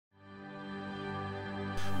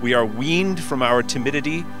We are weaned from our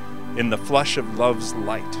timidity in the flush of love's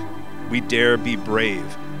light. We dare be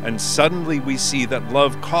brave, and suddenly we see that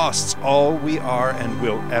love costs all we are and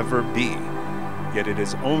will ever be. Yet it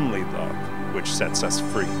is only love which sets us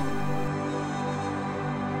free.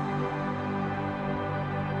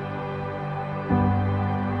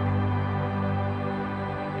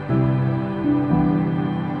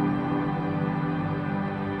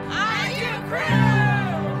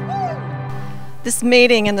 This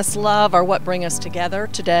meeting and this love are what bring us together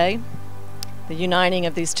today. The uniting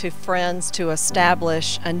of these two friends to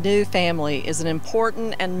establish a new family is an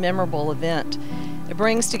important and memorable event. It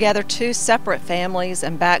brings together two separate families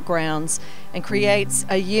and backgrounds and creates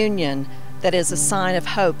a union that is a sign of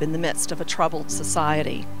hope in the midst of a troubled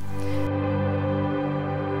society.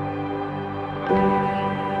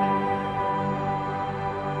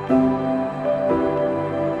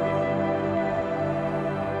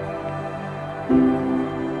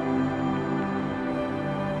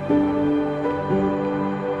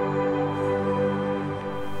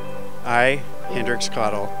 I, Hendrix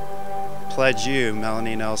Cottle, pledge you,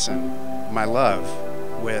 Melanie Nelson, my love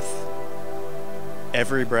with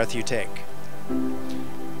every breath you take.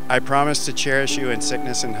 I promise to cherish you in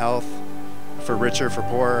sickness and health, for richer, for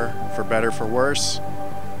poorer, for better, for worse,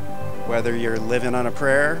 whether you're living on a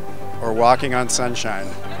prayer or walking on sunshine.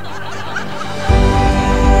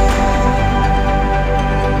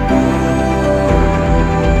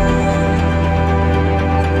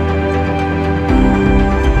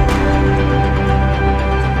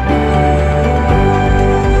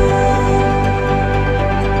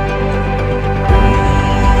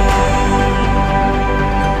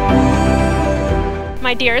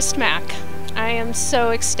 My dearest Mac, I am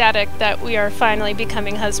so ecstatic that we are finally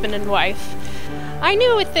becoming husband and wife. I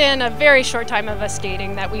knew within a very short time of us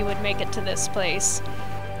dating that we would make it to this place.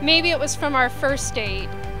 Maybe it was from our first date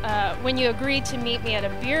when you agreed to meet me at a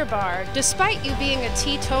beer bar, despite you being a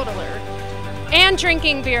teetotaler and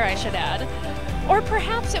drinking beer, I should add. Or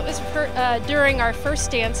perhaps it was during our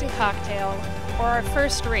first dance and cocktail or our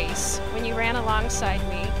first race when you ran alongside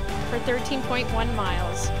me for 13.1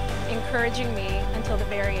 miles, encouraging me until the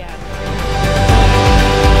very end.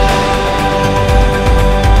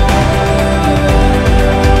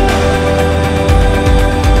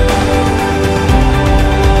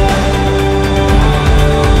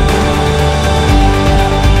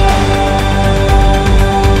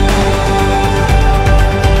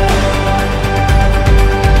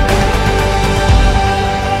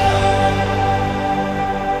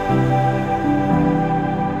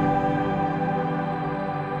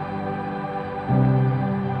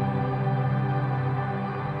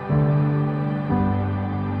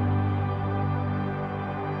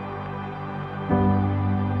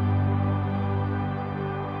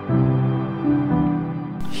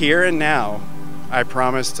 Here and now, I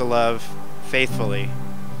promise to love faithfully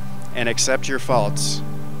and accept your faults,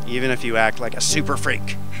 even if you act like a super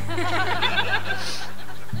freak.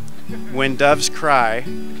 When doves cry,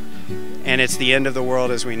 and it's the end of the world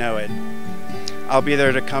as we know it, I'll be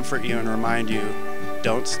there to comfort you and remind you,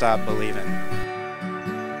 don't stop believing.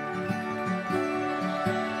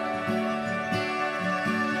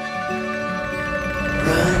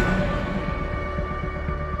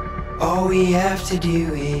 All we have to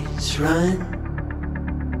do is run.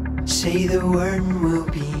 Say the word and we'll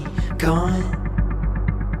be gone.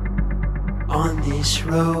 On this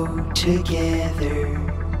road together.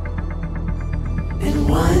 And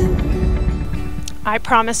one. I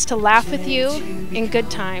promise to laugh with you in good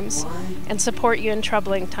times and support you in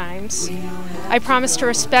troubling times. I promise to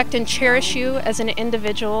respect and cherish you as an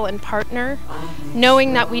individual and partner,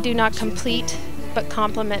 knowing that we do not complete but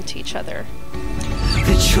complement each other.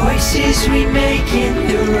 The choices we make in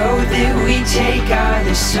the road that we take are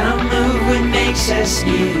the sum of what makes us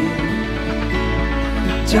new.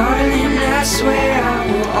 Darling, I swear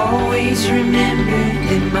I will always remember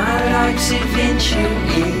that my life's adventure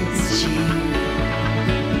is you.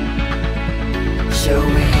 So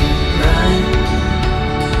we run,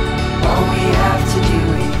 all we have to do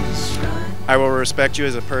is run. I will respect you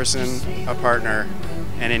as a person, a partner,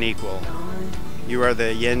 and an equal. You are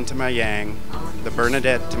the yin to my yang, the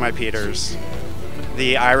Bernadette to my Peters,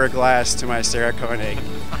 the Ira Glass to my Sarah Koenig,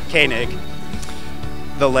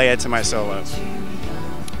 the Leia to my Solo.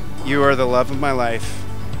 You are the love of my life,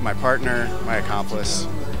 my partner, my accomplice,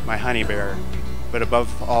 my honey bear, but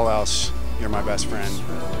above all else, you're my best friend,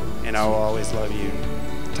 and I will always love you,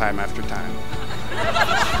 time after time.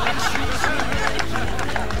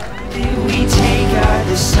 We take out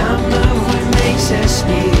the sum of what makes us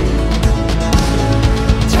new.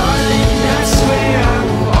 Darling, I swear I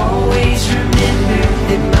will always remember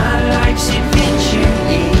that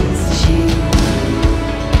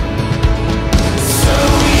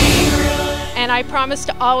promise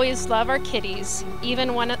to always love our kitties,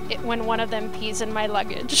 even when one of them pees in my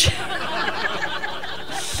luggage.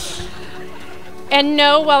 And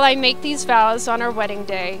know while I make these vows on our wedding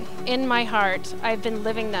day, in my heart, I've been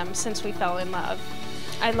living them since we fell in love.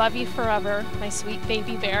 I love you forever, my sweet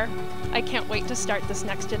baby bear. I can't wait to start this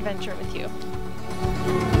next adventure with you.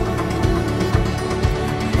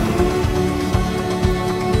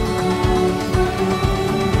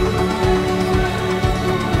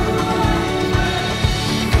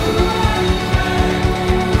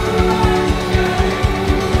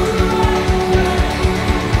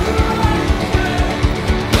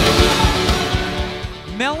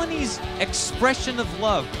 Melanie's expression of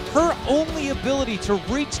love, her only ability to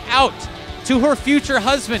reach out to her future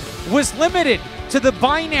husband was limited to the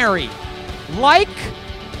binary, like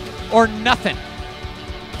or nothing.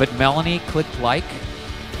 But Melanie clicked like,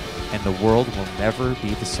 and the world will never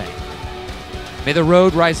be the same. May the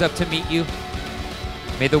road rise up to meet you.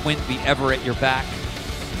 May the wind be ever at your back.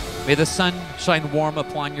 May the sun shine warm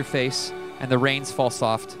upon your face and the rains fall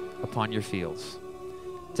soft upon your fields.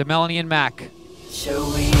 To Melanie and Mac, shall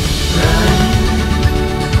we run?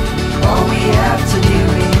 All we have to do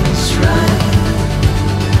is run.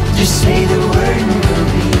 Just say the word and we'll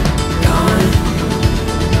be gone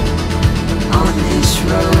on this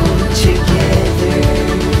road together.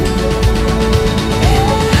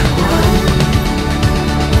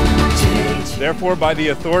 Therefore, by the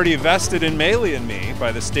authority vested in Melanie and me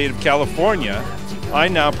by the state of California, I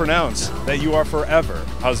now pronounce that you are forever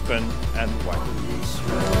husband and wife.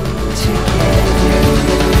 Together.